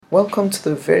Welcome to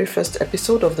the very first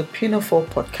episode of the Pinafore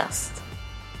podcast.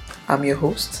 I'm your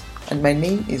host, and my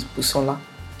name is Busola.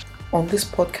 On this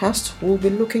podcast, we'll be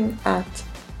looking at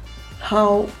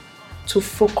how to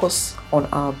focus on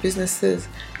our businesses,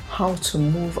 how to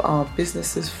move our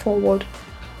businesses forward,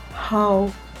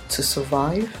 how to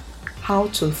survive, how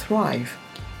to thrive.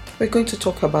 We're going to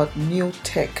talk about new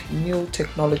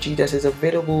technology that is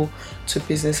available to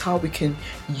business, how we can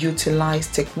utilize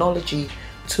technology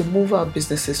to move our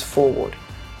businesses forward.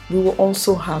 We will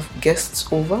also have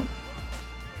guests over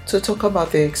to talk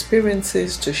about their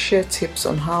experiences, to share tips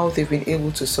on how they've been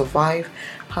able to survive,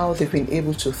 how they've been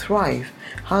able to thrive,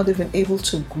 how they've been able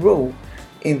to grow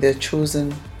in their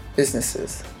chosen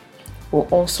businesses. We'll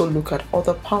also look at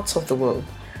other parts of the world.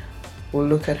 We'll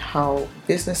look at how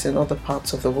business in other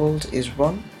parts of the world is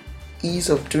run, ease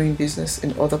of doing business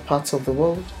in other parts of the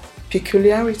world,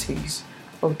 peculiarities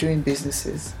of doing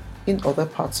businesses in other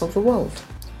parts of the world.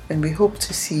 And we hope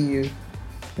to see you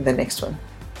in the next one.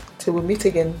 Till we meet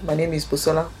again, my name is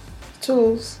Busola.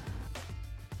 Tools.